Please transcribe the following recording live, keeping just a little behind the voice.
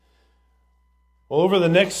Well, over the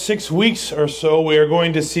next 6 weeks or so, we are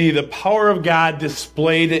going to see the power of God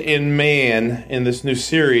displayed in man in this new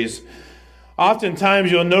series.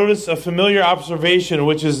 Oftentimes, you'll notice a familiar observation,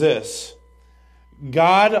 which is this.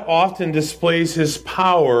 God often displays his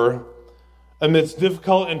power amidst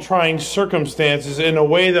difficult and trying circumstances in a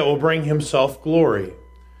way that will bring himself glory.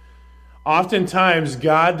 Oftentimes,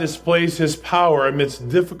 God displays his power amidst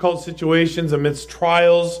difficult situations, amidst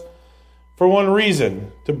trials, for one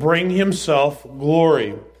reason, to bring himself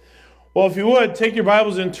glory. Well, if you would, take your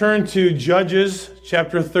Bibles and turn to Judges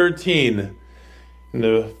chapter 13. In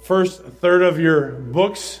the first third of your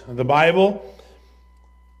books, the Bible,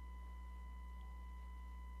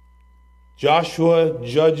 Joshua,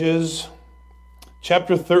 Judges,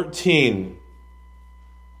 chapter 13.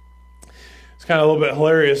 It's kind of a little bit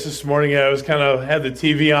hilarious this morning. I was had the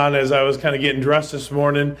TV on as I was kind of getting dressed this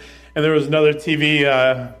morning, and there was another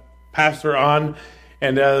TV pastor on,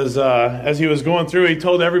 and as he was going through, he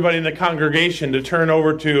told everybody in the congregation to turn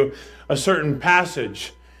over to a certain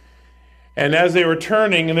passage. And as they were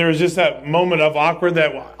turning, and there was just that moment of awkward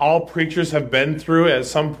that all preachers have been through at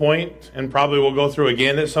some point, and probably will go through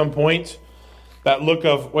again at some point. That look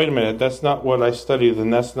of, wait a minute, that's not what I studied,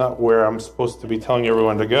 and that's not where I'm supposed to be telling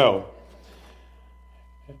everyone to go.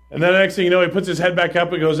 And then the next thing you know, he puts his head back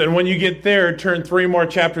up and goes, and when you get there, turn 3 more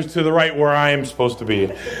chapters to the right where I am supposed to be.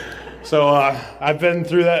 So I've been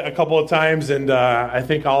through that a couple of times, and I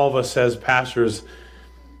think all of us as pastors,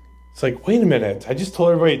 it's like, wait a minute, I just told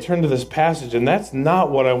everybody to turn to this passage, and that's not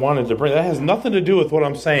what I wanted to bring. That has nothing to do with what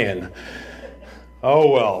I'm saying. Oh,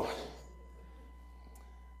 well.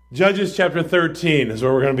 Judges chapter 13 is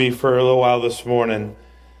where we're going to be for a little while this morning.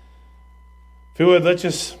 If you would, let's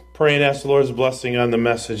just pray and ask the Lord's blessing on the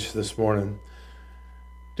message this morning.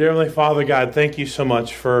 Dear Heavenly Father, God, thank you so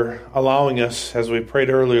much for allowing us, as we prayed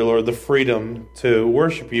earlier, Lord, the freedom to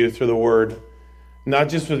worship you through the Word. Not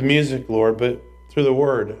just with music, Lord, but through the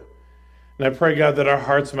Word. And I pray, God, that our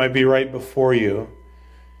hearts might be right before you.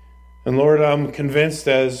 And Lord, I'm convinced,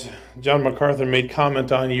 as John MacArthur made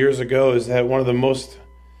comment on years ago, is that one of the most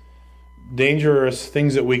dangerous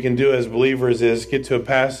things that we can do as believers is get to a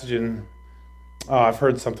passage and, I've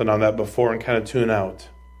heard something on that before, and kind of tune out.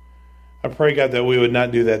 I pray, God, that we would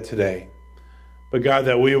not do that today. But God,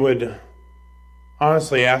 that we would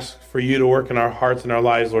honestly ask for you to work in our hearts and our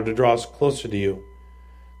lives, Lord, to draw us closer to you,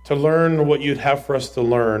 to learn what you'd have for us to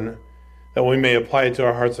learn, that we may apply it to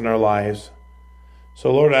our hearts and our lives.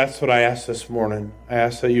 So, Lord, that's what I ask this morning. I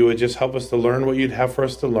ask that you would just help us to learn what you'd have for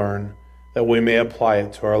us to learn, that we may apply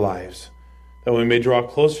it to our lives, that we may draw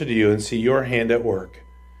closer to you and see your hand at work.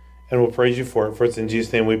 And we'll praise you for it. For it's in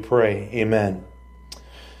Jesus' name we pray. Amen.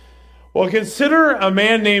 Well, consider a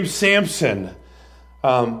man named Samson,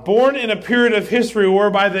 born in a period of history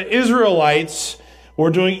whereby the Israelites were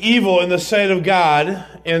doing evil in the sight of God.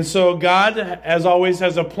 And so God, as always,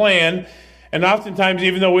 has a plan. And oftentimes,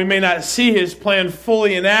 even though we may not see his plan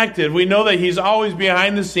fully enacted, we know that he's always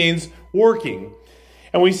behind the scenes working.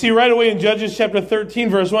 And we see right away in Judges chapter 13,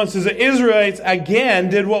 verse 1, it says, the Israelites again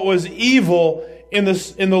did what was evil in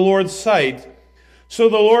the Lord's sight. So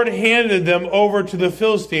the Lord handed them over to the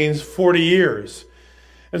Philistines 40 years.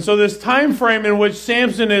 And so this time frame in which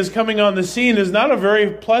Samson is coming on the scene is not a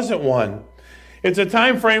very pleasant one. It's a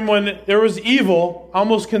time frame when there was evil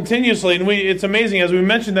almost continuously. And it's amazing, as we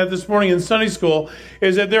mentioned that this morning in Sunday school,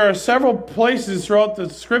 is that there are several places throughout the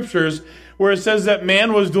scriptures where it says that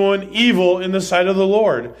man was doing evil in the sight of the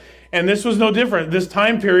Lord. And this was no different. This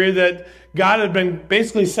time period that God had been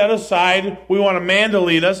basically set aside, we want a man to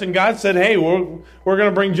lead us, and God said, hey, we're going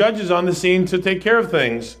to bring judges on the scene to take care of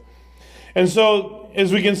things. And so,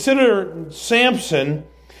 as we consider Samson,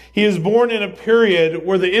 he is born in a period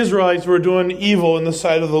where the Israelites were doing evil in the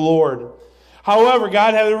sight of the Lord. However,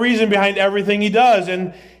 God had a reason behind everything he does,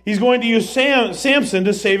 and he's going to use Samson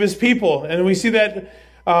to save his people. And we see that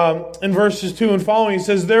in verses 2 and following. He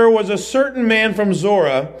says, there was a certain man from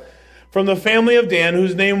Zorah, from the family of Dan,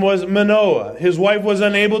 whose name was Manoah. His wife was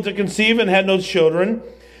unable to conceive and had no children.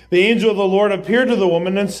 The angel of the Lord appeared to the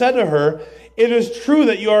woman and said to her, it is true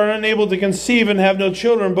that you are unable to conceive and have no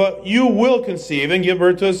children, but you will conceive and give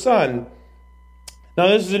birth to a son. Now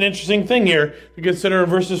this is an interesting thing here to consider in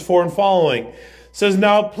verses 4 and following. It says,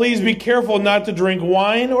 now please be careful not to drink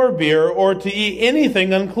wine or beer or to eat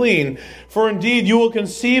anything unclean. For indeed you will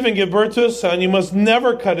conceive and give birth to a son. You must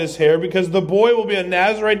never cut his hair, because the boy will be a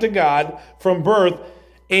Nazarite to God from birth.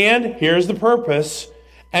 And here's the purpose.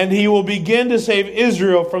 And he will begin to save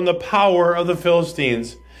Israel from the power of the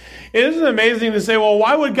Philistines. Isn't it amazing to say, well,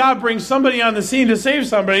 why would God bring somebody on the scene to save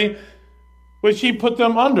somebody which he put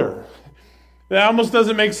them under? That almost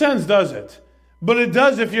doesn't make sense, does it? But it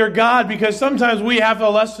does if you're God, because sometimes we have a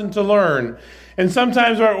lesson to learn. And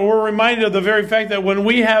sometimes we're reminded of the very fact that when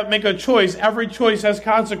we make a choice, every choice has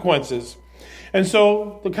consequences. And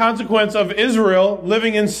so the consequence of Israel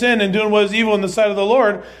living in sin and doing what is evil in the sight of the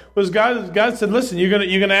Lord was God said, listen, you're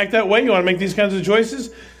gonna act that way? You want to make these kinds of choices?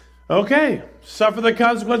 Okay, suffer the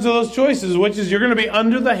consequence of those choices, which is you're going to be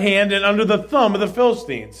under the hand and under the thumb of the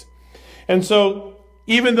Philistines. And so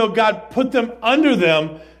even though God put them under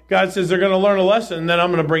them, God says they're going to learn a lesson, and then I'm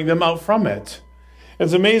going to bring them out from it.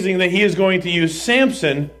 It's amazing that he is going to use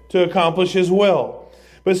Samson to accomplish his will.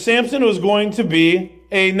 But Samson was going to be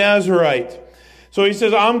a Nazirite. So he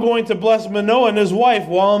says, I'm going to bless Manoah and his wife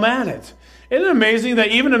while I'm at it. Isn't it amazing that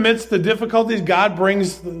even amidst the difficulties, God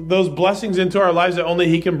brings those blessings into our lives that only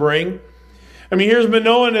he can bring? I mean, here's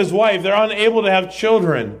Manoah and his wife. They're unable to have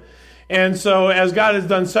children. And so, as God has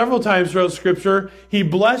done several times throughout Scripture, he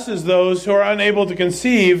blesses those who are unable to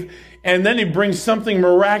conceive, and then he brings something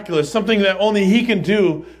miraculous, something that only he can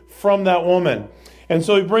do from that woman. And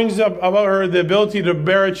so he brings up about her the ability to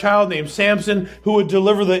bear a child named Samson, who would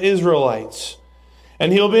deliver the Israelites.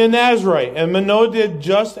 And he'll be a Nazirite. And Manoah did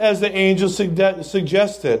just as the angel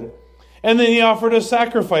suggested. And then he offered a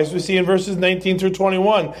sacrifice. We see in verses 19 through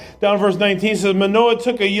 21. Down in verse 19 says, Manoah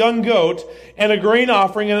took a young goat and a grain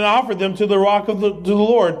offering and offered them to the rock of to the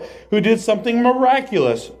Lord, who did something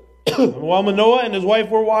miraculous while Manoah and his wife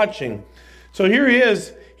were watching. So here he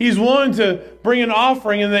is. He's willing to bring an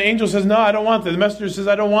offering, and the angel says, no, I don't want that. The messenger says,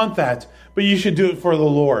 I don't want that, but you should do it for the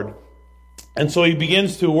Lord. And so he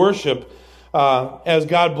begins to worship as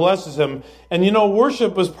God blesses him. And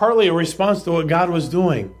worship was partly a response to what God was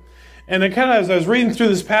doing. And it kind of, as I was reading through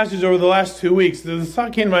this passage over the last 2 weeks, the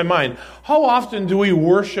thought came to my mind, how often do we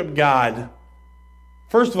worship God?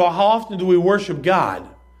 First of all, how often do we worship God?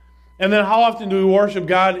 And then how often do we worship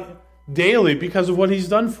God daily because of what he's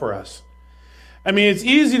done for us? I mean, it's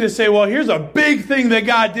easy to say, well, here's a big thing that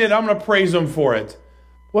God did. I'm going to praise him for it.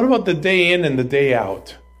 What about the day in and the day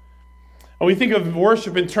out? And we think of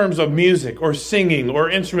worship in terms of music or singing or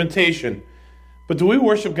instrumentation. But do we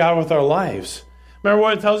worship God with our lives? Remember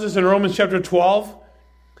what it tells us in Romans chapter 12?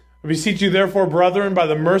 I beseech you therefore, brethren, by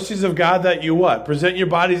the mercies of God, that you what? Present your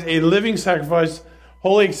bodies a living sacrifice,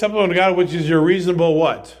 wholly acceptable to God, which is your reasonable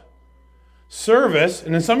what? Service.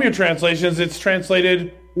 And in some of your translations, it's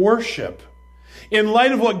translated worship. In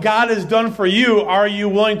light of what God has done for you, are you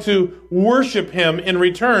willing to worship him in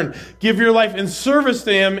return? Give your life in service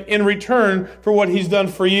to him in return for what he's done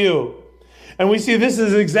for you. And we see this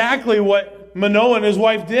is exactly what Manoah and his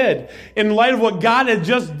wife did. In light of what God had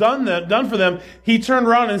just done for them, he turned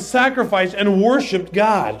around and sacrificed and worshiped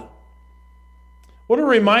God. What a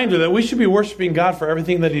reminder that we should be worshiping God for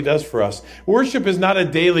everything that he does for us. Worship is not a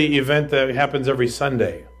daily event that happens every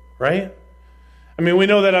Sunday, right? I mean, we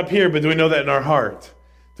know that up here, but do we know that in our heart?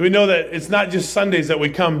 Do we know that it's not just Sundays that we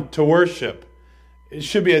come to worship? It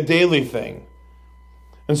should be a daily thing.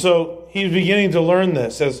 And so he's beginning to learn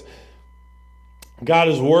this as God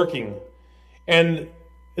is working. And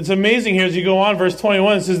it's amazing here as you go on, verse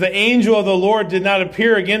 21, it says, the angel of the Lord did not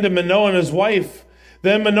appear again to Manoah and his wife.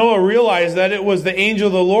 Then Manoah realized that it was the angel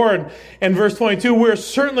of the Lord. And verse 22, we're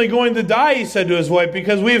certainly going to die, he said to his wife,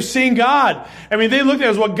 because we have seen God. I mean, they looked at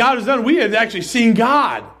it as what God has done. We had actually seen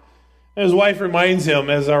God. And his wife reminds him,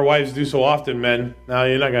 as our wives do so often, men, no,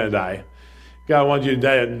 you're not going to die. God wants you to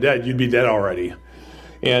die dead. You'd be dead already.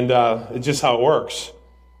 And it's just how it works.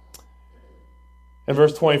 In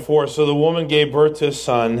verse 24, so the woman gave birth to a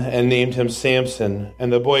son and named him Samson.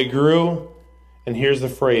 And the boy grew, and here's the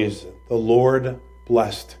phrase, the Lord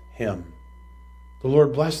blessed him. The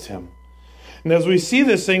Lord blessed him. And as we see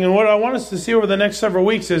this thing, and what I want us to see over the next several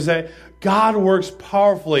weeks is that God works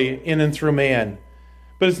powerfully in and through man.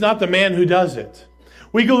 But it's not the man who does it.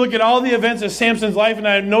 We can look at all the events of Samson's life, and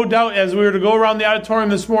I have no doubt as we were to go around the auditorium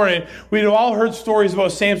this morning, we'd have all heard stories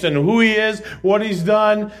about Samson, who he is, what he's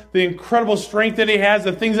done, the incredible strength that he has,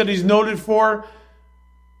 the things that he's noted for.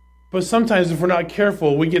 But sometimes if we're not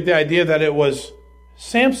careful, we get the idea that it was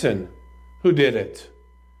Samson who did it.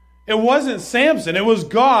 It wasn't Samson. It was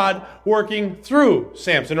God working through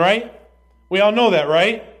Samson, right? We all know that,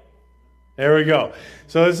 right? There we go.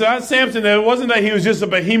 So it's not Samson. It wasn't that he was just a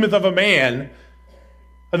behemoth of a man,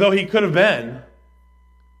 although he could have been.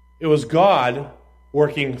 It was God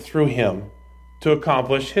working through him to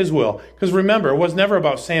accomplish his will. Because remember, it was never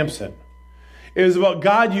about Samson. It was about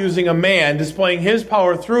God using a man, displaying his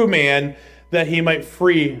power through man, that he might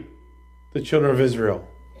free the children of Israel.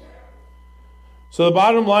 So the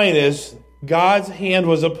bottom line is, God's hand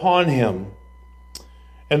was upon him.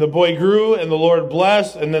 And the boy grew, and the Lord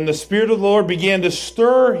blessed, and then the Spirit of the Lord began to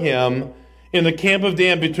stir him in the camp of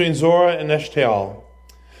Dan between Zorah and Eshtaol.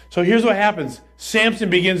 So here's what happens. Samson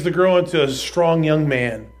begins to grow into a strong young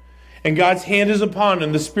man. And God's hand is upon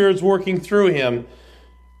him. The Spirit's working through him.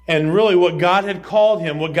 And really what God had called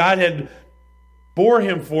him, what God had bore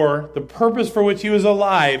him for, the purpose for which he was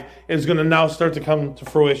alive, is going to now start to come to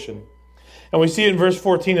fruition. And we see it in verse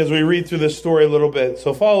 14 as we read through this story a little bit.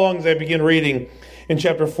 So follow along as I begin reading in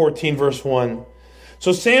chapter 14, verse 1.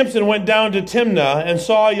 So Samson went down to Timnah and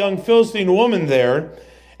saw a young Philistine woman there.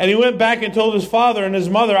 And he went back and told his father and his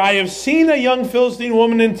mother, I have seen a young Philistine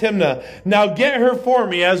woman in Timnah. Now get her for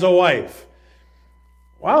me as a wife.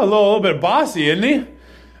 Wow, a little bit bossy, isn't he?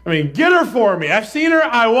 I mean, get her for me. I've seen her.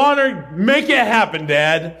 I want her. Make it happen,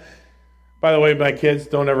 Dad. By the way, my kids,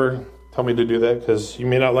 don't ever tell me to do that because you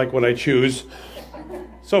may not like what I choose.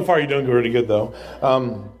 So far, you're doing pretty good, though.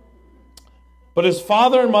 But his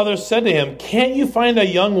father and mother said to him, can't you find a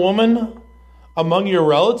young woman among your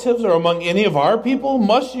relatives or among any of our people?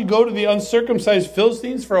 Must you go to the uncircumcised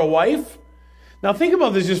Philistines for a wife? Now think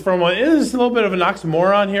about this just for a moment. Isn't this a little bit of an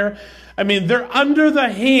oxymoron here? I mean, they're under the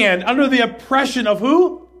hand, under the oppression of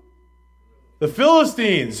who? The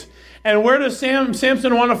Philistines. And where does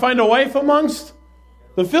Samson want to find a wife amongst?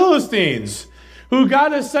 The Philistines, who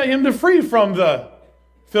God has set him to free from the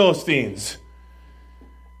Philistines.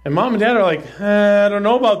 And mom and dad are like, I don't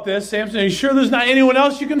know about this. Samson, are you sure there's not anyone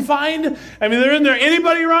else you can find? I mean, isn't there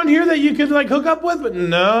anybody around here that you could hook up with? But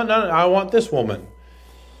no, I want this woman.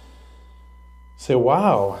 Say,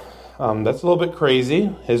 wow, that's a little bit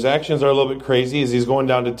crazy. His actions are a little bit crazy as he's going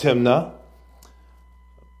down to Timnah.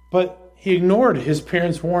 But he ignored his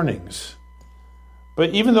parents' warnings.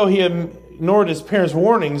 But even though he ignored his parents'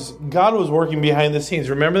 warnings, God was working behind the scenes.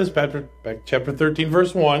 Remember this, back chapter 13,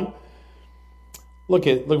 verse 1. Look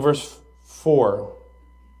verse 4.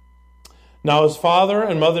 Now his father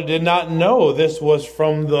and mother did not know this was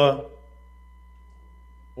from the...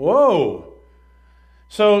 Whoa.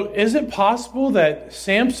 So is it possible that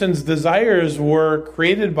Samson's desires were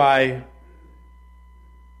created by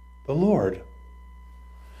the Lord?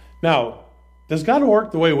 Now, does God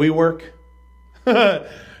work the way we work?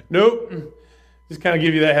 Nope. Just kind of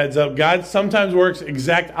give you that heads up. God sometimes works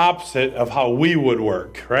exact opposite of how we would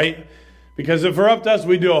work, right? Because if we're up to us,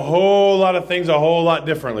 we do a whole lot of things a whole lot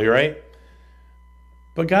differently, right?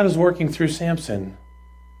 But God is working through Samson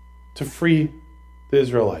to free the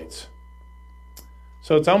Israelites.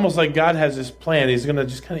 So it's almost like God has this plan. He's going to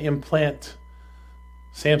just kind of implant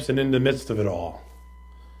Samson in the midst of it all.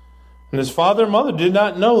 And his father and mother did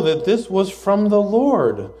not know that this was from the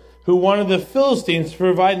Lord, who wanted the Philistines to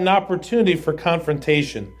provide an opportunity for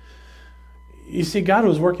confrontation. You see, God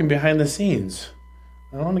was working behind the scenes.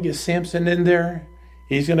 I want to get Samson in there.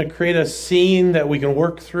 He's going to create a scene that we can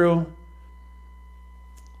work through.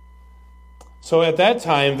 So at that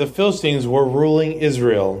time, the Philistines were ruling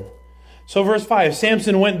Israel. So verse 5,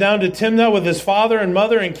 Samson went down to Timnah with his father and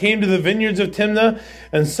mother and came to the vineyards of Timnah,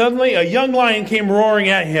 and suddenly a young lion came roaring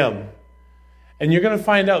at him. And you're going to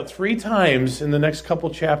find out 3 times in the next couple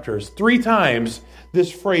chapters, 3 times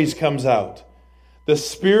this phrase comes out. The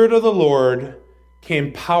Spirit of the Lord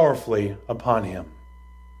came powerfully upon him.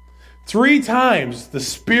 3 times the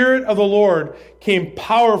Spirit of the Lord came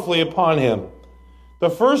powerfully upon him. The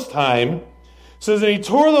first time says that he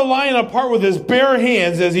tore the lion apart with his bare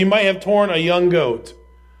hands as he might have torn a young goat.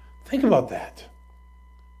 Think about that.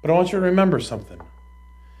 But I want you to remember something.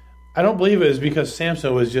 I don't believe it is because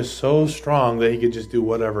Samson was just so strong that he could just do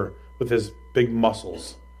whatever with his big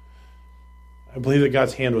muscles. I believe that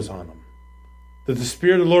God's hand was on him. That the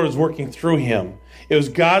Spirit of the Lord was working through him. It was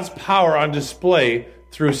God's power on display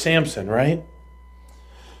through Samson, right?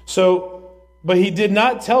 So, but he did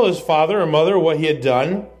not tell his father or mother what he had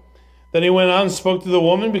done. Then he went on and spoke to the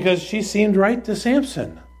woman because she seemed right to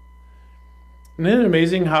Samson. Isn't it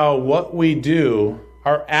amazing how what we do,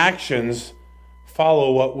 our actions,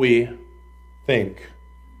 follow what we think?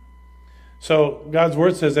 So God's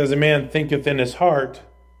word says, as a man thinketh in his heart,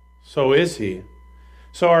 so is he.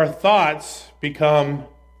 So our thoughts become,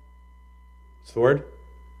 what's the word?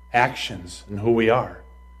 Actions and who we are.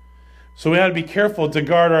 So we have to be careful to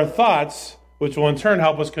guard our thoughts, which will in turn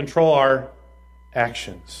help us control our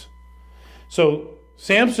actions. So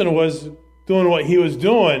Samson was doing what he was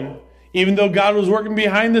doing, even though God was working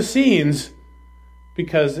behind the scenes,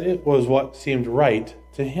 because it was what seemed right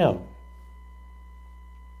to him.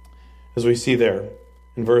 As we see there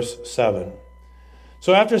in verse 7.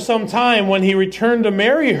 So after some time, when he returned to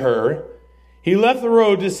marry her, he left the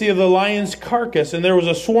road to see the lion's carcass, and there was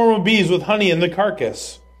a swarm of bees with honey in the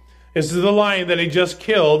carcass. This is the lion that he just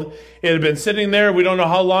killed. It had been sitting there. We don't know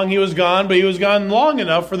how long he was gone, but he was gone long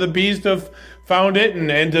enough for the bees to have found it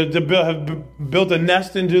and have built a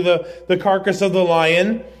nest into the carcass of the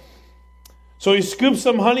lion. So he scooped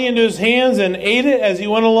some honey into his hands and ate it as he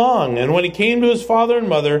went along. And when he came to his father and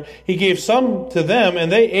mother, he gave some to them,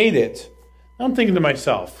 and they ate it. I'm thinking to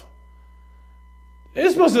myself,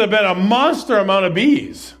 this must have been a monster amount of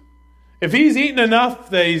bees. If he's eaten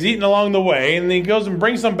enough that he's eaten along the way, and he goes and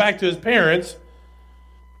brings some back to his parents,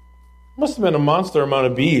 it must have been a monster amount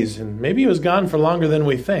of bees, and maybe he was gone for longer than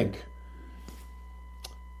we think.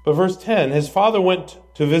 But verse 10, his father went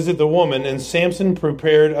to visit the woman, and Samson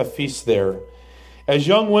prepared a feast there, as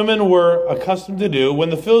young women were accustomed to do.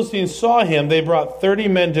 When the Philistines saw him, they brought 30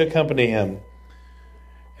 men to accompany him.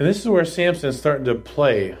 And this is where Samson is starting to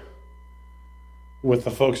play with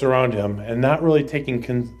the folks around him and not really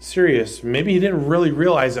taking serious. Maybe he didn't really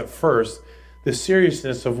realize at first the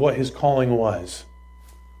seriousness of what his calling was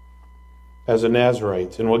as a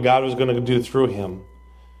Nazirite and what God was going to do through him.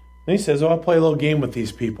 And he says, I'll play a little game with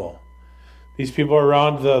these people. These people are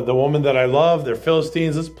around the woman that I love. They're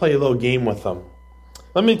Philistines. Let's play a little game with them.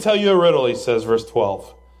 Let me tell you a riddle, he says, verse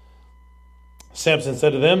 12. Samson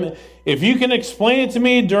said to them, if you can explain it to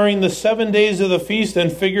me during the 7 days of the feast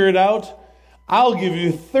and figure it out, I'll give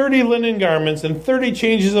you 30 linen garments and 30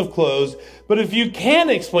 changes of clothes. But if you can't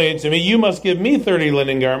explain it to me, you must give me 30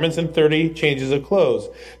 linen garments and 30 changes of clothes.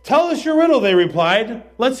 Tell us your riddle, they replied.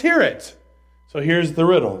 Let's hear it. So here's the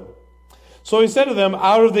riddle. So he said to them,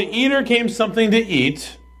 out of the eater came something to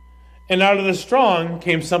eat, and out of the strong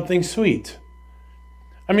came something sweet.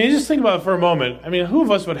 I mean, just think about it for a moment. I mean, who of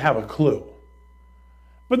us would have a clue?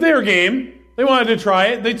 But they were game. They wanted to try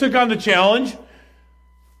it. They took on the challenge.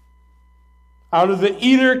 Out of the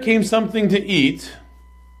eater came something to eat.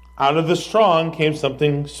 Out of the strong came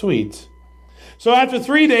something sweet. So after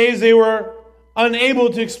 3 days, they were unable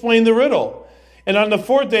to explain the riddle. And on the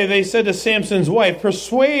 4th day, they said to Samson's wife,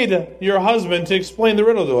 persuade your husband to explain the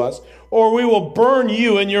riddle to us, or we will burn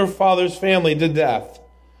you and your father's family to death.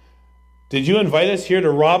 Did you invite us here to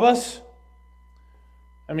rob us?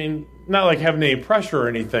 I mean, not like having any pressure or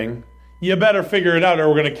anything. You better figure it out or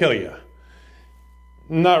we're going to kill you.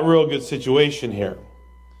 Not a real good situation here.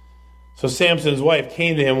 So Samson's wife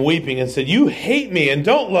came to him weeping and said, you hate me and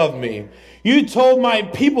don't love me. You told my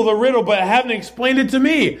people the riddle but haven't explained it to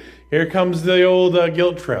me. Here comes the old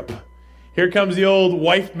guilt trip. Here comes the old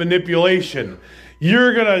wife manipulation.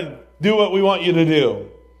 You're going to do what we want you to do.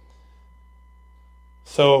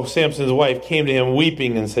 So Samson's wife came to him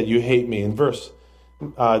weeping and said, you hate me. In verse,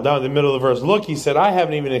 down in the middle of the verse, look, he said, I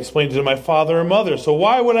haven't even explained it to my father or mother, so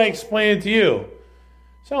why would I explain it to you?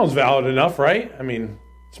 Sounds valid enough, right? I mean,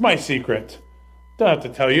 it's my secret. Don't have to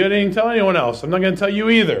tell you. I didn't tell anyone else. I'm not going to tell you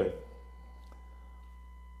either.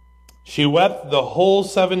 She wept the whole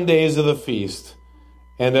 7 days of the feast,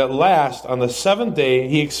 and at last, on the 7th day,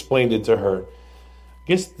 he explained it to her. I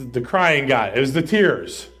guess the crying got it. It was the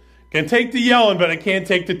tears. Can take the yelling, but I can't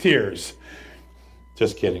take the tears.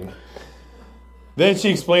 Just kidding. Then she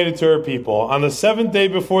explained it to her people. On the 7th day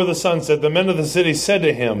before the sunset, the men of the city said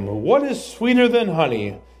to him, what is sweeter than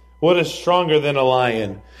honey? What is stronger than a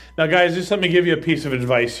lion? Now, guys, just let me give you a piece of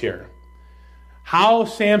advice here. How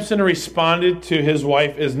Samson responded to his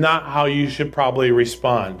wife is not how you should probably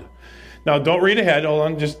respond. Now, don't read ahead. Hold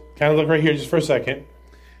on. Just kind of look right here just for a second.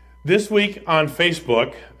 This week on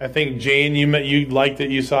Facebook, I think, Jane, you liked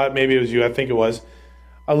it. You saw it. Maybe it was you. I think it was.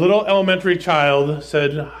 A little elementary child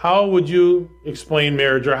said, how would you explain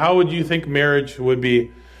marriage, or how would you think marriage would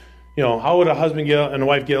be, how would a husband and a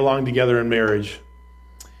wife get along together in marriage?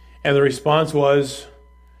 And the response was,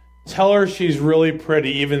 tell her she's really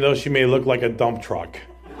pretty, even though she may look like a dump truck.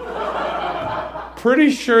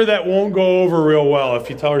 Pretty sure that won't go over real well if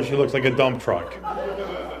you tell her she looks like a dump truck.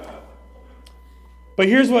 But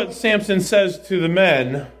here's what Samson says to the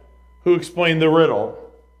men who explained the riddle.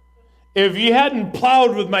 If you hadn't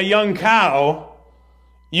plowed with my young cow,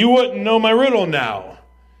 you wouldn't know my riddle now.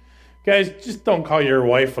 Guys, just don't call your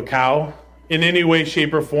wife a cow in any way,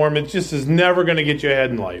 shape, or form. It just is never going to get you ahead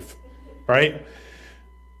in life, right?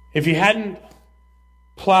 If you hadn't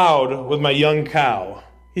plowed with my young cow,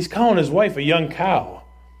 he's calling his wife a young cow.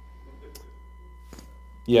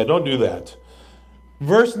 Yeah, don't do that.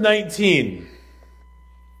 Verse 19.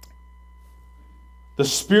 The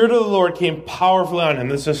Spirit of the Lord came powerfully on him.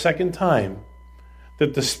 This is the second time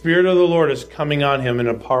that the Spirit of the Lord is coming on him in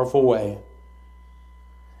a powerful way.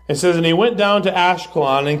 It says, and he went down to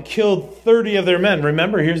Ashkelon and killed 30 of their men.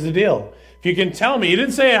 Remember, here's the deal. If you can tell me, he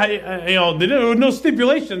didn't say, there were no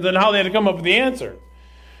stipulations on how they had to come up with the answer.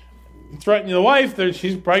 Threatening the wife,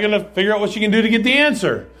 she's probably going to figure out what she can do to get the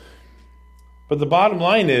answer. But the bottom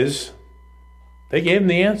line is, they gave him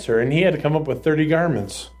the answer, and he had to come up with 30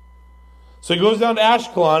 garments. So he goes down to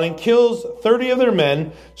Ashkelon and kills 30 of their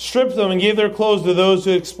men, strips them, and gave their clothes to those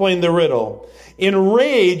who explained the riddle. In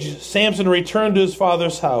rage, Samson returned to his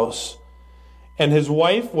father's house, and his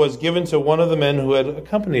wife was given to one of the men who had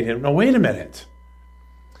accompanied him. Now, wait a minute.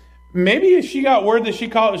 Maybe she got word that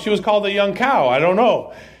she was called a young cow. I don't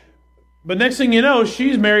know. But next thing you know,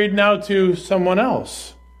 she's married now to someone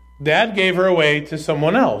else. Dad gave her away to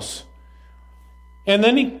someone else. And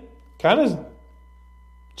then he kind of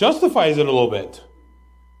justifies it a little bit.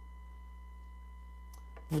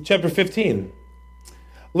 Chapter 15.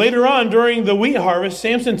 Later on, during the wheat harvest,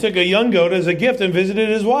 Samson took a young goat as a gift and visited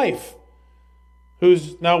his wife,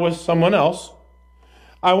 who's now with someone else.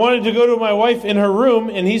 I wanted to go to my wife in her room,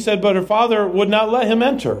 and he said, but her father would not let him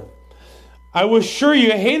enter. I was sure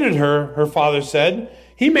you hated her, her father said.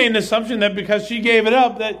 He made an assumption that because she gave it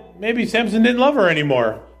up, that maybe Samson didn't love her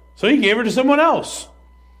anymore. So he gave her to someone else.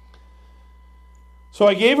 So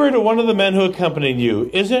I gave her to one of the men who accompanied you.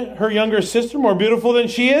 Isn't her younger sister more beautiful than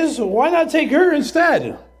she is? Why not take her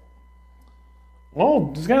instead?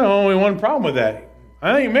 Well, there's kind of only one problem with that.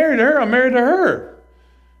 I ain't married to her, I'm married to her.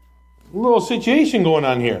 A little situation going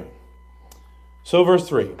on here. So verse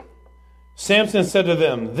 3. Samson said to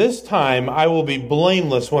them, this time I will be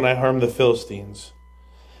blameless when I harm the Philistines.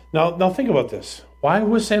 Now think about this. Why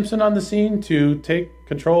was Samson on the scene? To take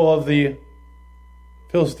control of the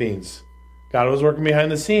Philistines. God was working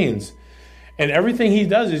behind the scenes. And everything he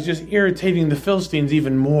does is just irritating the Philistines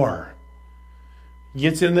even more. He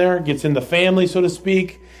gets in there, gets in the family, so to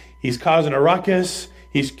speak. He's causing a ruckus.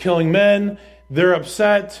 He's killing men. They're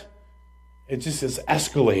upset. It just is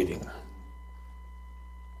escalating.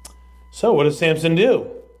 So what does Samson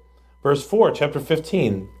do? Verse 4, chapter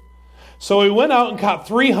 15. So he went out and caught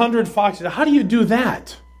 300 foxes. How do you do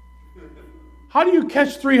that? How do you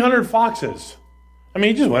catch 300 foxes? I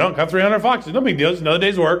mean, he just went out and caught 300 foxes. No big deal. It's another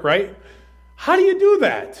day's work, right? How do you do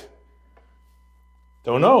that?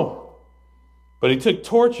 Don't know. But he took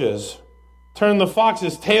torches, turned the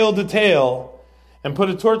foxes tail to tail, and put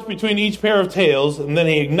a torch between each pair of tails, and then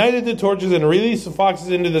he ignited the torches and released the foxes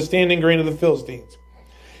into the standing grain of the Philistines.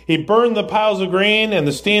 He burned the piles of grain and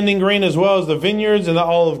the standing grain as well as the vineyards and the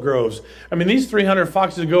olive groves. I mean, these 300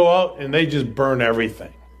 foxes go out and they just burn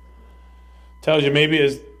everything. Tells you maybe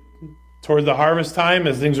it's toward the harvest time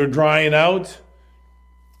as things are drying out.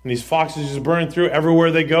 And these foxes just burning through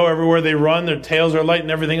everywhere they go, everywhere they run. Their tails are lighting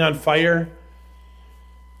everything on fire.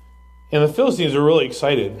 And the Philistines are really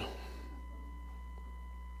excited.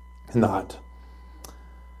 Not.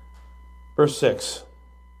 Verse 6.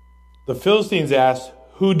 The Philistines asked,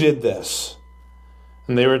 who did this?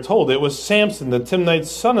 And they were told it was Samson, the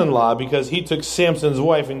Timnite's son-in-law, because he took Samson's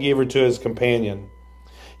wife and gave her to his companion.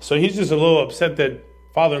 So he's just a little upset that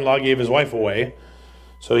father-in-law gave his wife away.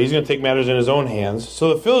 So he's going to take matters in his own hands.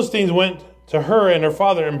 So the Philistines went to her and her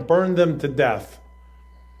father and burned them to death.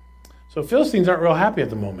 So Philistines aren't real happy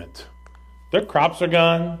at the moment. Their crops are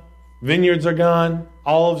gone. Vineyards are gone.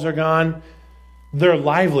 Olives are gone. Their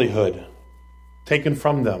livelihood taken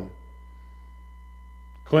from them.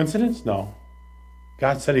 Coincidence? No.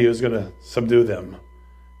 God said he was going to subdue them.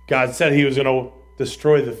 God said he was going to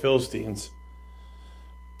destroy the Philistines.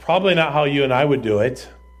 Probably not how you and I would do it.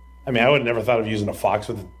 I mean, I would have never thought of using a fox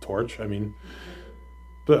with a torch. I mean,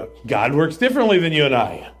 but God works differently than you and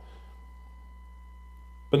I.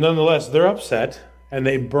 But nonetheless, they're upset and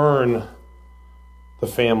they burn the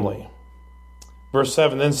family. Verse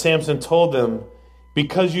 7, then Samson told them,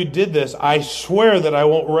 because you did this, I swear that I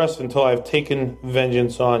won't rest until I've taken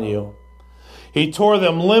vengeance on you. He tore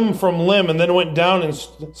them limb from limb and then went down and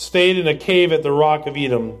stayed in a cave at the rock of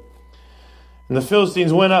Edom. And the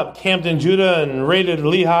Philistines went up, camped in Judah, and raided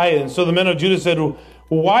Lehi. And so the men of Judah said,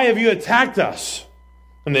 why have you attacked us?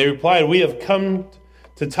 And they replied, we have come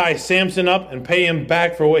to tie Samson up and pay him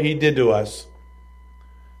back for what he did to us.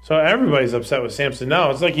 So everybody's upset with Samson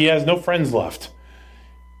now. It's like he has no friends left.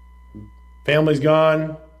 Family's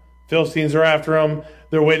gone. Philistines are after him.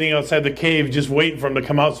 They're waiting outside the cave, just waiting for him to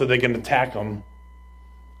come out so they can attack him.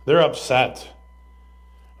 They're upset.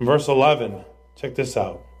 In verse 11, check this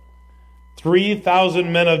out.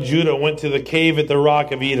 3,000 men of Judah went to the cave at the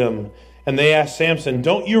rock of Edom, and they asked Samson,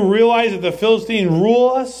 don't you realize that the Philistines rule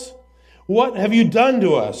us? What have you done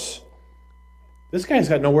to us? This guy's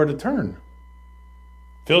got nowhere to turn.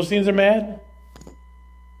 Philistines are mad.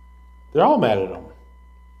 They're all mad at him.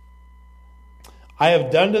 I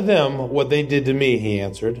have done to them what they did to me, he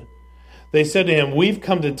answered. They said to him, we've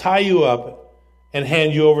come to tie you up and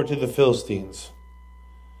hand you over to the Philistines.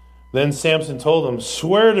 Then Samson told them,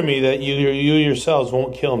 swear to me that you yourselves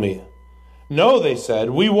won't kill me. No, they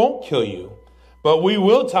said, we won't kill you, but we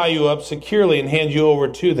will tie you up securely and hand you over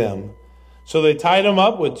to them. So they tied him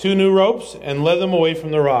up with 2 new ropes and led them away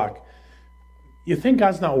from the rock. You think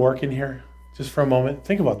God's not working here? Just for a moment.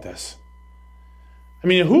 Think about this. I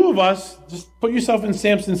mean, who of us, just put yourself in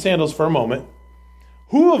Samson's sandals for a moment,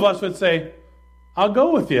 who of us would say, I'll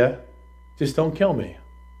go with you, just don't kill me?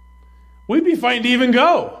 We'd be fighting to even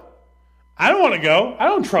go. I don't want to go. I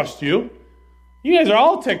don't trust you. You guys are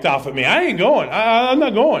all ticked off at me. I ain't going. I'm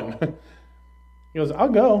not going. He goes, I'll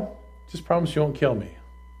go. Just promise you won't kill me.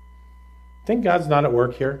 Think God's not at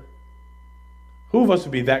work here? Who of us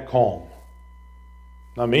would be that calm?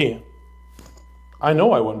 Not me. I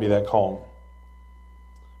know I wouldn't be that calm.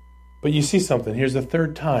 But you see something. Here's the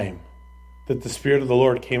third time that the Spirit of the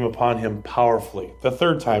Lord came upon him powerfully. The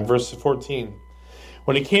third time, verse 14.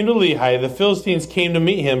 When he came to Lehi, the Philistines came to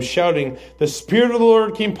meet him, shouting, the Spirit of the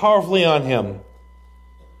Lord came powerfully on him.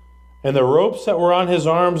 And the ropes that were on his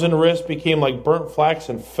arms and wrists became like burnt flax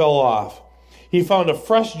and fell off. He found a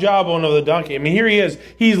fresh jawbone of the donkey. I mean, here he is.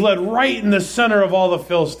 He's led right in the center of all the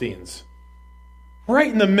Philistines.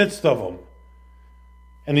 Right in the midst of them.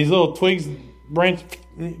 And these little twigs, branch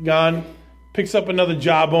gone, picks up another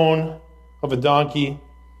jawbone of a donkey.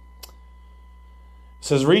 It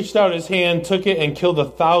says, reached out his hand, took it, and killed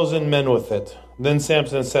 1,000 men with it. Then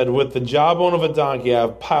Samson said, with the jawbone of a donkey I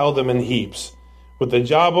have piled them in heaps. With the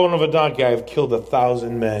jawbone of a donkey I have killed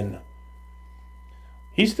 1,000 men.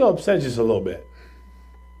 He's still upset just a little bit.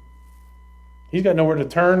 He's got nowhere to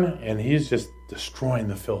turn, and he's just destroying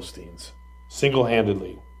the Philistines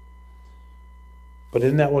single-handedly. But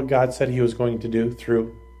isn't that what God said he was going to do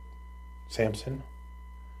through Samson?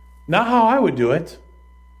 Not how I would do it.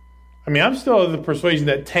 I mean, I'm still of the persuasion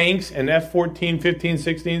that tanks and F-14, 15,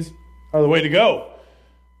 16s are the way to go.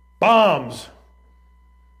 Bombs.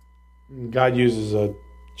 God uses a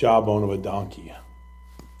jawbone of a donkey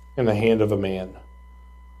in the hand of a man.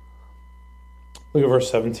 Look at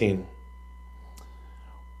verse 17.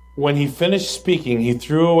 When he finished speaking, he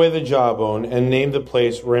threw away the jawbone and named the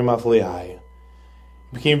place Ramoth Lehi.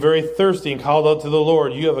 He became very thirsty and called out to the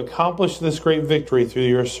Lord, you have accomplished this great victory through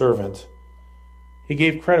your servant. He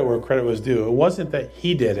gave credit where credit was due. It wasn't that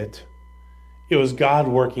he did it. It was God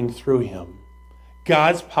working through him.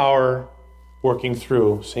 God's power working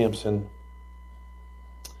through Samson.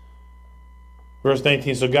 Verse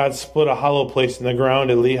 19, so God split a hollow place in the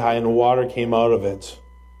ground at Lehi, and water came out of it.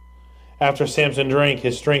 After Samson drank,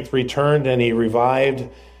 his strength returned, and he revived,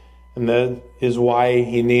 and that is why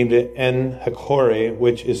he named it En-Hakkore,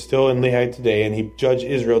 which is still in Lehi today, and he judged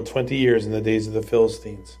Israel 20 years in the days of the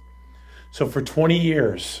Philistines. So for 20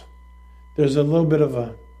 years, there's a little bit of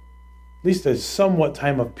at least a somewhat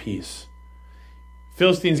time of peace.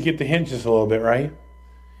 Philistines get the hint just a little bit, right?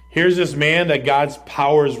 Here's this man that God's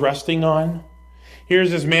power is resting on.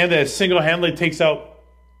 Here's this man that single-handedly takes out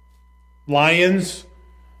lions,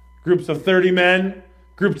 groups of 30 men,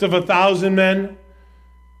 groups of 1,000 men.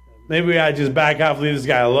 Maybe I just back off, leave this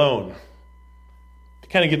guy alone. To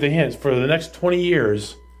kind of get the hints. For the next 20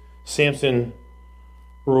 years, Samson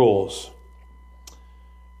rules.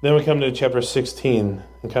 Then we come to chapter 16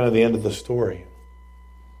 and kind of the end of the story.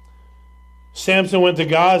 Samson went to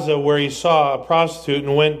Gaza, where he saw a prostitute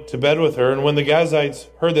and went to bed with her. And when the Gazites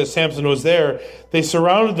heard that Samson was there, they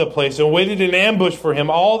surrounded the place and waited in ambush for him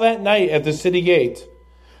all that night at the city gate.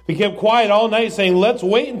 They kept quiet all night, saying, let's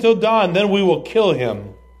wait until dawn, then we will kill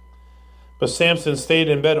him. But Samson stayed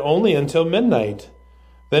in bed only until midnight.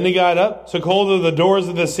 Then he got up, took hold of the doors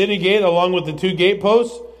of the city gate along with the 2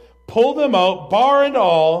 gateposts, pulled them out, bar and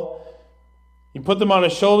all. He put them on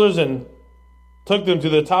his shoulders and took them to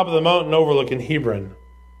the top of the mountain overlooking Hebron.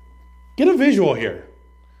 Get a visual here.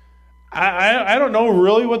 I don't know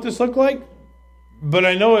really what this looked like, but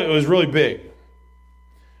I know it was really big.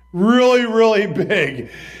 Really, really big.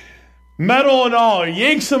 Metal and all.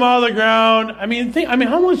 Yanks them out of the ground. I mean,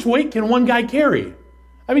 how much weight can one guy carry?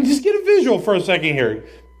 I mean, just get a visual for a second here.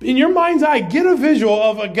 In your mind's eye, get a visual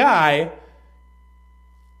of a guy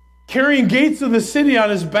carrying gates of the city on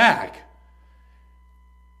his back.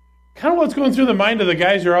 Kind of what's going through the mind of the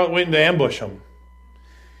guys who are out waiting to ambush him.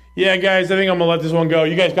 Yeah, guys, I think I'm going to let this one go.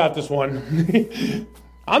 You guys got this one.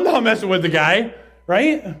 I'm not messing with the guy,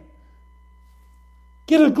 right?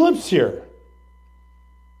 Get a glimpse here.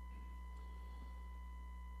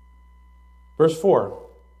 Verse 4.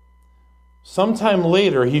 Sometime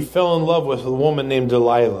later, he fell in love with a woman named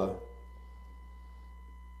Delilah,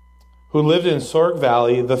 who lived in Sorek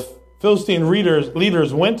Valley. The Philistine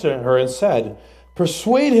leaders went to her and said,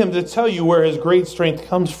 persuade him to tell you where his great strength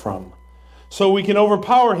comes from, so we can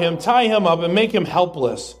overpower him, tie him up, and make him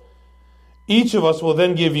helpless. Each of us will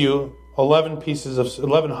then give you 1,100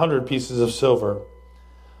 pieces of silver.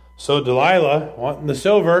 So Delilah, wanting the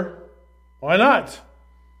silver, Why not?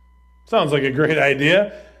 Sounds like a great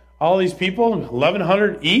idea. All these people,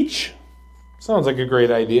 1,100 each? Sounds like a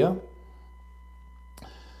great idea.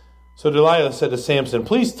 So Delilah said to Samson,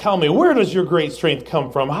 please tell me, where does your great strength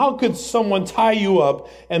come from? How could someone tie you up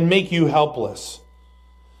and make you helpless?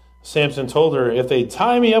 Samson told her, if they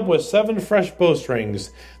tie me up with 7 fresh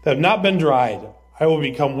bowstrings that have not been dried, I will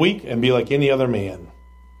become weak and be like any other man.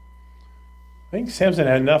 I think Samson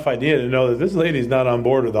had enough idea to know that this lady's not on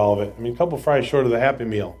board with all of it. I mean, a couple fries short of the Happy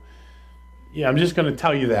Meal. Yeah, I'm just going to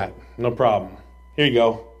tell you that. No problem. Here you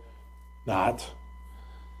go. Not.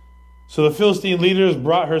 So the Philistine leaders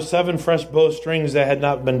brought her 7 fresh bowstrings that had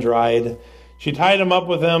not been dried. She tied him up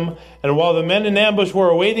with them, and while the men in ambush were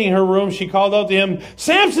awaiting her room, she called out to him,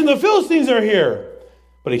 Samson, the Philistines are here!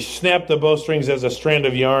 But he snapped the bowstrings as a strand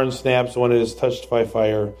of yarn snaps when it is touched by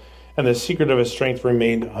fire, and the secret of his strength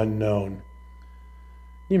remained unknown.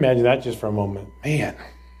 Can you imagine that just for a moment? Man,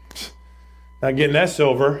 not getting that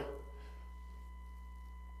silver.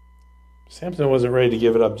 Samson wasn't ready to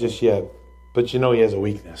give it up just yet, but you know he has a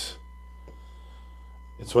weakness.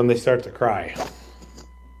 It's when they start to cry.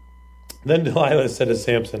 Then Delilah said to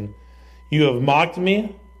Samson, you have mocked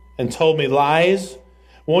me and told me lies.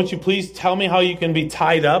 Won't you please tell me how you can be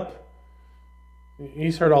tied up?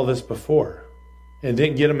 He's heard all this before, and it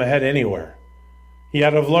didn't get him ahead anywhere. He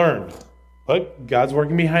had to have learned. But God's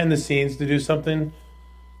working behind the scenes to do something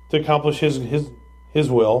to accomplish his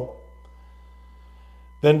will.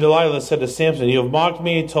 Then Delilah said to Samson, you have mocked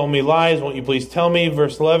me, told me lies. Won't you please tell me?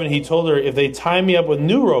 Verse 11, he told her, if they tie me up with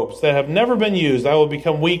new ropes that have never been used, I will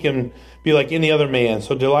become weak and be like any other man.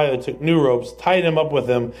 So Delilah took new ropes, tied him up with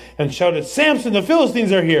them, and shouted, Samson, the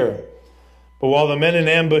Philistines are here. But while the men in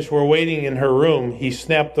ambush were waiting in her room, he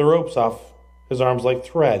snapped the ropes off his arms like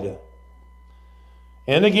thread.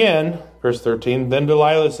 And again, verse 13, then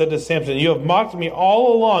Delilah said to Samson, you have mocked me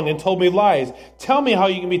all along and told me lies. Tell me how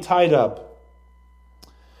you can be tied up.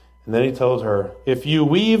 And then he told her, if you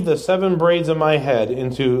weave the 7 braids of my head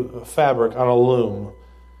into fabric on a loom.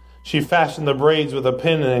 She fastened the braids with a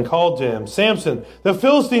pin and called to him, Samson, the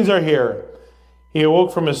Philistines are here. He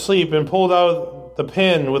awoke from his sleep and pulled out the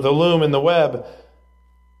pin with the loom and the web.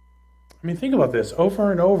 I mean, think about this.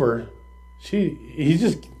 Over and over, he's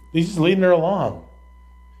just leading her along.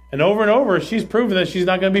 And over, she's proven that she's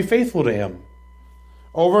not going to be faithful to him.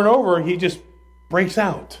 Over and over, he just breaks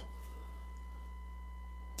out.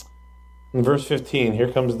 In verse 15, here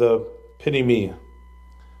comes the pity me.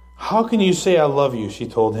 How can you say I love you, she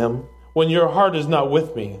told him, when your heart is not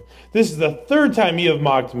with me? This is the 3rd time you have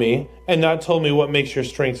mocked me and not told me what makes your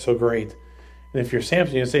strength so great. And if you're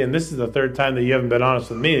Samson, you're saying, this is the 3rd time that you haven't been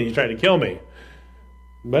honest with me and you tried to kill me.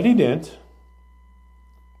 But he didn't.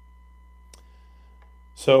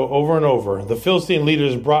 So over and over, the Philistine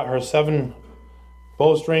leaders brought her 7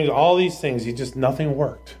 bowstrings, all these things. Nothing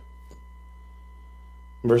worked.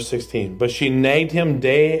 Verse 16, but she nagged him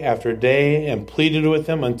day after day and pleaded with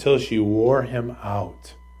him until she wore him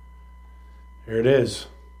out. There it is.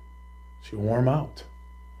 She wore him out.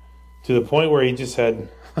 To the point where he just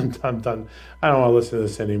said, I'm done. I don't want to listen to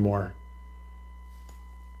this anymore.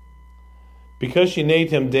 Because she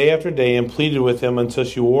nagged him day after day and pleaded with him until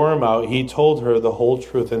she wore him out, he told her the whole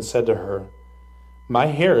truth and said to her, my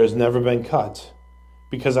hair has never been cut,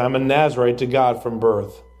 because I'm a Nazarite to God from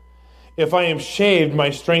birth. If I am shaved, my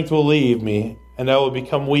strength will leave me, and I will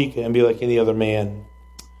become weak and be like any other man.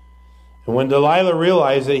 And when Delilah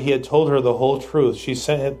realized that he had told her the whole truth, she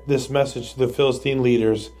sent this message to the Philistine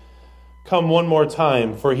leaders, come one more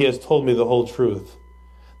time, for he has told me the whole truth.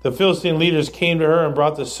 The Philistine leaders came to her and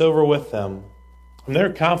brought the silver with them. And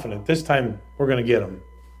they're confident, this time we're going to get him.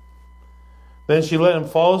 Then she let him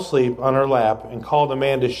fall asleep on her lap and called a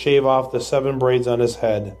man to shave off the 7 braids on his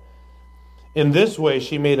head. In this way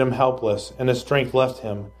she made him helpless, and his strength left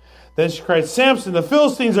him. Then she cried, Samson, the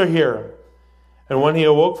Philistines are here. And when he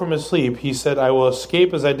awoke from his sleep, he said, I will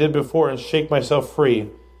escape as I did before and shake myself free.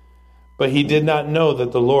 But he did not know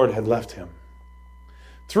that the Lord had left him.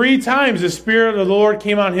 3 times the Spirit of the Lord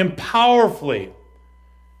came on him powerfully.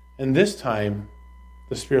 And this time,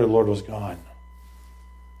 the Spirit of the Lord was gone.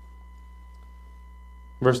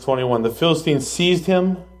 Verse 21, the Philistines seized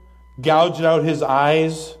him, gouged out his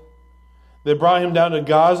eyes. They brought him down to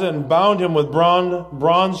Gaza and bound him with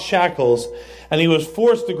bronze shackles, and he was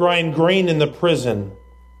forced to grind grain in the prison.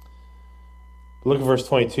 Look at verse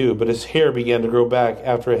 22. But his hair began to grow back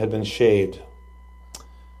after it had been shaved.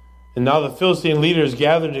 And now the Philistine leaders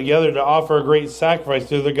gathered together to offer a great sacrifice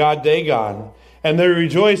to their god Dagon. And they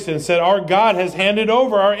rejoiced and said, our God has handed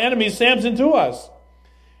over our enemy Samson to us.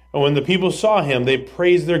 And when the people saw him, they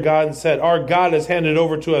praised their God and said, "Our God has handed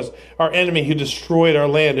over to us our enemy who destroyed our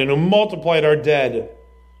land and who multiplied our dead."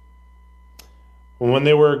 And when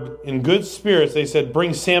they were in good spirits, they said,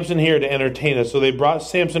 "Bring Samson here to entertain us." So they brought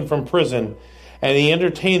Samson from prison, and he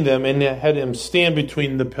entertained them and had him stand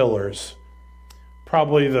between the pillars.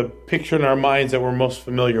 Probably the picture in our minds that we're most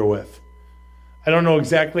familiar with. I don't know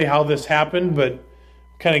exactly how this happened, but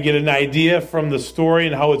kind of get an idea from the story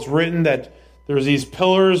and how it's written that there's these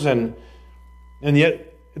pillars, and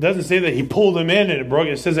yet it doesn't say that he pulled them in and it broke.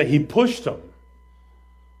 It says that he pushed them.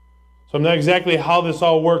 So I'm not exactly how this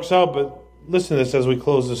all works out, but listen to this as we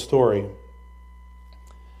close the story.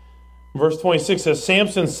 Verse 26 says,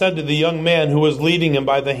 Samson said to the young man who was leading him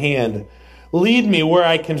by the hand, "Lead me where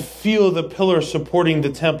I can feel the pillars supporting the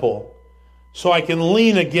temple, so I can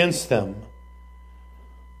lean against them."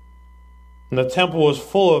 And the temple was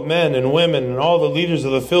full of men and women, and all the leaders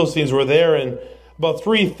of the Philistines were there, and about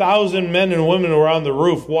 3,000 men and women were on the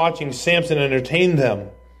roof watching Samson entertain them.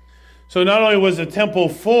 So not only was the temple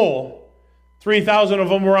full, 3,000 of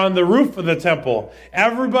them were on the roof of the temple.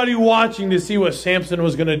 Everybody watching to see what Samson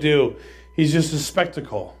was going to do. He's just a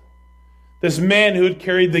spectacle. This man who had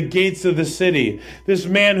carried the gates of the city. This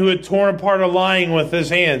man who had torn apart a lion with his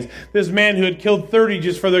hands. This man who had killed 30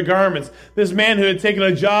 just for their garments. This man who had taken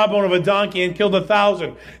a jawbone of a donkey and killed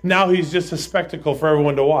 1,000. Now he's just a spectacle for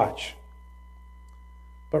everyone to watch.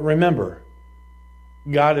 But remember,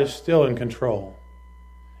 God is still in control.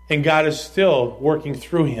 And God is still working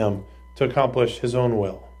through him to accomplish his own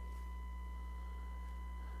will.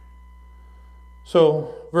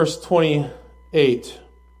 So, verse 28.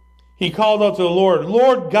 He called out to the Lord,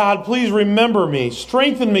 "Lord God, please remember me.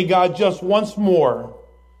 Strengthen me, God, just once more.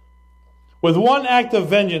 With one act of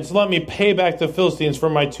vengeance, let me pay back the Philistines for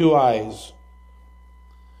my 2 eyes."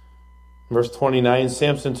 Verse 29,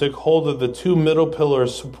 Samson took hold of the 2 middle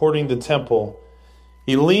pillars supporting the temple.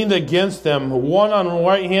 He leaned against them, one on his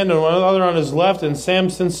right hand and another on his left, and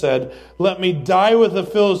Samson said, "Let me die with the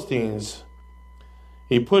Philistines."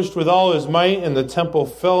 He pushed with all his might, and the temple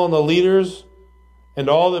fell on the leaders and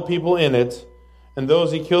all the people in it, and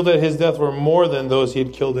those he killed at his death were more than those he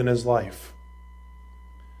had killed in his life.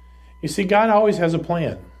 You see, God always has a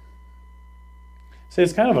plan. See,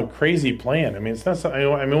 it's kind of a crazy plan. I mean, it's not.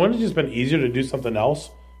 Wouldn't it just been easier to do something else?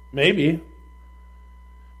 Maybe.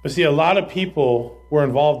 But see, a lot of people were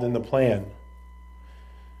involved in the plan.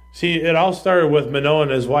 See, it all started with Manoah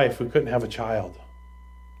and his wife who couldn't have a child.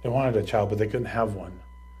 They wanted a child, but they couldn't have one.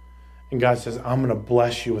 And God says, "I'm going to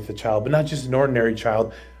bless you with a child, but not just an ordinary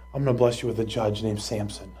child. I'm going to bless you with a judge named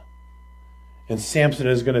Samson. And Samson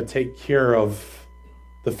is going to take care of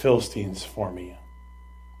the Philistines for me."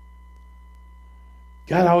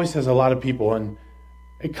 God always has a lot of people, and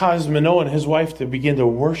it caused Manoah and his wife to begin to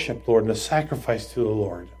worship the Lord and to sacrifice to the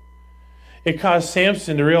Lord. It caused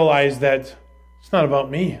Samson to realize that it's not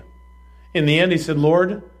about me. In the end, he said,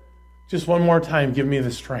 "Lord, just one more time, give me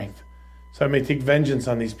the strength so I may take vengeance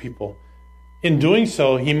on these people." In doing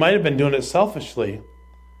so, he might have been doing it selfishly,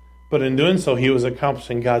 but in doing so, he was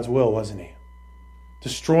accomplishing God's will, wasn't he?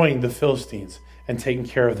 Destroying the Philistines and taking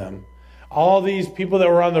care of them. All these people that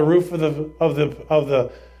were on the roof of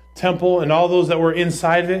the temple and all those that were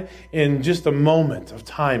inside of it, in just a moment of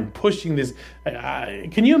time, pushing this.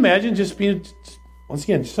 Can you imagine once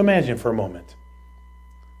again, just imagine for a moment.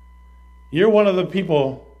 You're one of the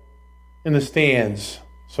people in the stands,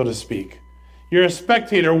 so to speak. You're a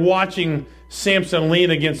spectator watching Samson lean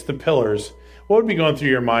against the pillars. What would be going through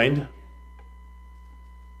your mind?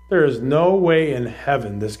 There is no way in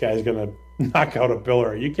heaven this guy's going to knock out a pillar.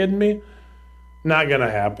 Are you kidding me? Not going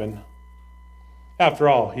to happen. After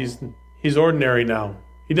all, he's ordinary now.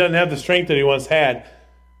 He doesn't have the strength that he once had.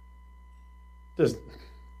 This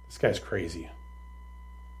guy's crazy.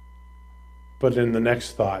 But in the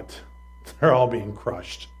next thought, they're all being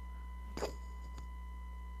crushed. He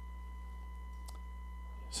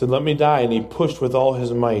said, "Let me die." And he pushed with all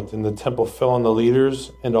his might, and the temple fell on the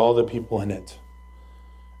leaders and all the people in it.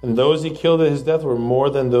 And those he killed at his death were more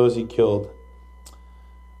than those he killed.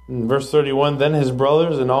 In verse 31, then his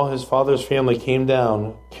brothers and all his father's family came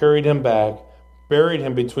down, carried him back, buried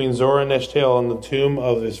him between Zorah and Eshtaol in the tomb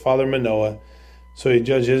of his father Manoah. So he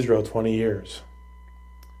judged Israel 20 years.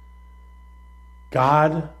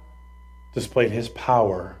 God displayed his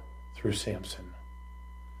power through Samson.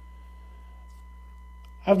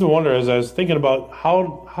 I have to wonder, as I was thinking about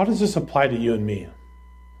how does this apply to you and me?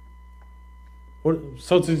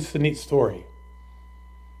 So it's just a neat story.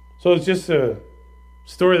 So it's just a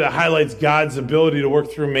story that highlights God's ability to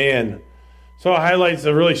work through man. So it highlights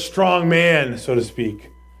a really strong man, so to speak.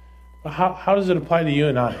 But how does it apply to you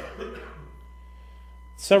and I?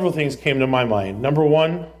 several things came to my mind. Number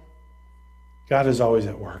one, God is always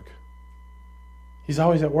at work. He's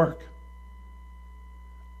always at work.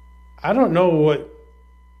 I don't know what's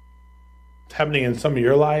happening in some of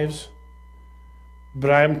your lives,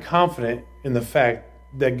 but I am confident in the fact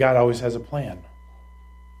that God always has a plan.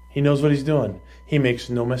 He knows what he's doing. He makes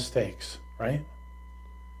no mistakes, right?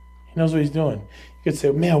 He knows what he's doing. You could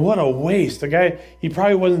say, man, what a waste. The guy, he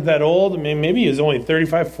probably wasn't that old. I mean, maybe he was only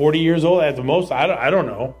 35, 40 years old at the most. I don't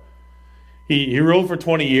know. He ruled for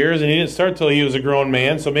 20 years, and he didn't start till he was a grown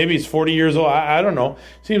man, so maybe he's 40 years old. I don't know.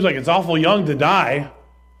 Seems like it's awful young to die,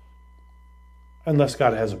 unless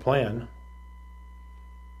God has a plan.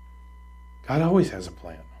 God always has a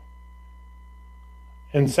plan.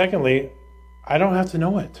 And secondly, I don't have to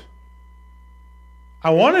know it.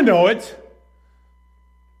 I want to know it,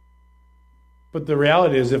 but the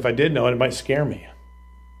reality is if I did know it, it might scare me.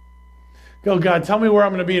 Go, God, tell me where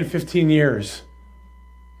I'm going to be in 15 years.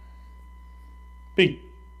 Be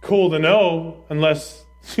cool to know unless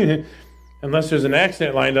there's an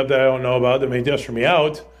accident lined up that I don't know about that may usher me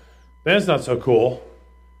out. Then it's not so cool.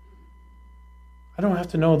 I don't have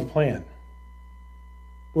to know the plan.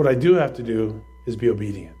 What I do have to do is be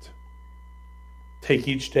obedient. Take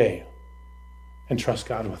each day and trust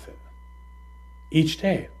God with it. Each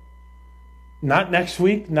day. Not next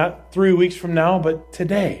week, not 3 weeks from now, but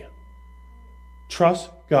today.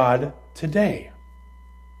 Trust God today,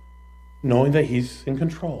 knowing that he's in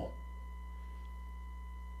control.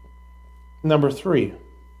 Number 3,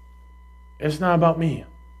 it's not about me.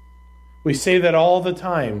 We say that all the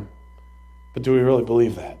time, but do we really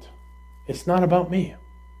believe that? It's not about me.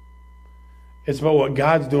 It's about what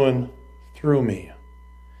God's doing through me.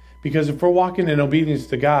 Because if we're walking in obedience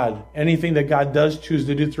to God, anything that God does choose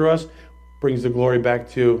to do through us brings the glory back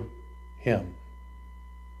to him.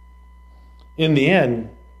 In the end,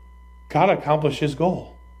 God accomplished his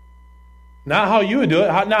goal. Not how you would do it,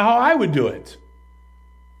 not how I would do it.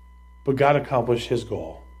 But God accomplished his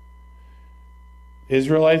goal.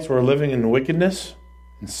 Israelites were living in wickedness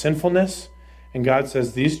and sinfulness, and God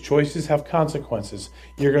says these choices have consequences.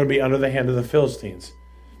 You're going to be under the hand of the Philistines.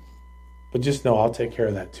 But just know I'll take care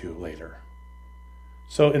of that too later.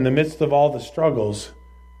 So in the midst of all the struggles,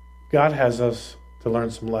 God has us to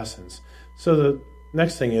learn some lessons. So the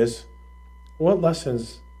next thing is, what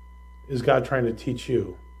lessons is God trying to teach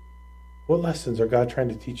you? What lessons are God trying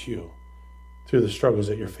to teach you through the struggles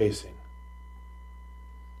that you're facing?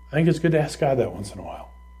 I think it's good to ask God that once in a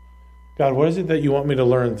while. God, what is it that you want me to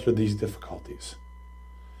learn through these difficulties?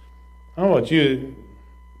 I don't know about you.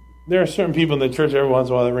 There are certain people in the church every once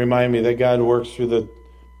in a while that remind me that God works through the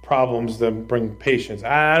problems that bring patience.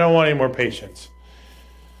 I don't want any more patience.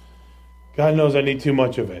 God knows I need too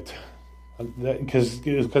much of it. Because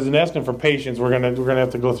in asking for patience, we're gonna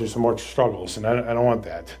have to go through some more struggles, and I don't want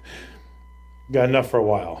that. Got enough for a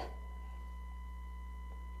while.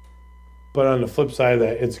 But on the flip side of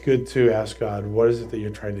that, it's good to ask God, what is it that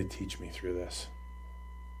you're trying to teach me through this?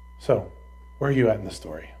 So, where are you at in the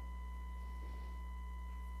story?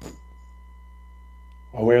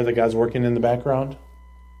 Aware that God's working in the background?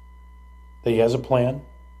 That he has a plan?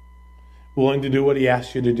 Willing to do what he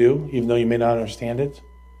asks you to do, even though you may not understand it?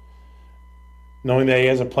 Knowing that he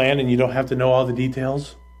has a plan and you don't have to know all the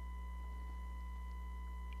details?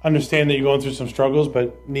 Understand that you're going through some struggles,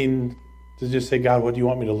 but needing to just say, God, what do you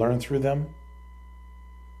want me to learn through them?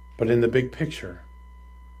 But in the big picture,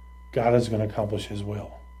 God is going to accomplish his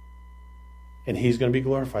will. And he's going to be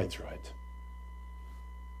glorified through it.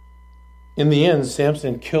 In the end,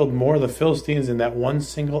 Samson killed more of the Philistines in that one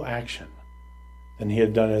single action than he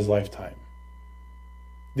had done in his lifetime.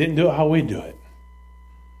 Didn't do it how we do it.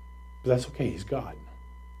 But that's okay, he's God.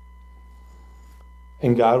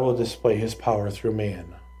 And God will display his power through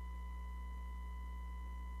man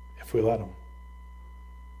if we let him.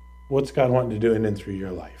 What's God wanting to do in and through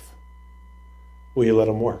your life? Will you let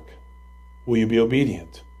him work? Will you be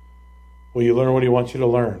obedient? Will you learn what he wants you to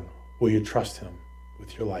learn? Will you trust him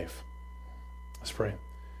with your life? Let's pray.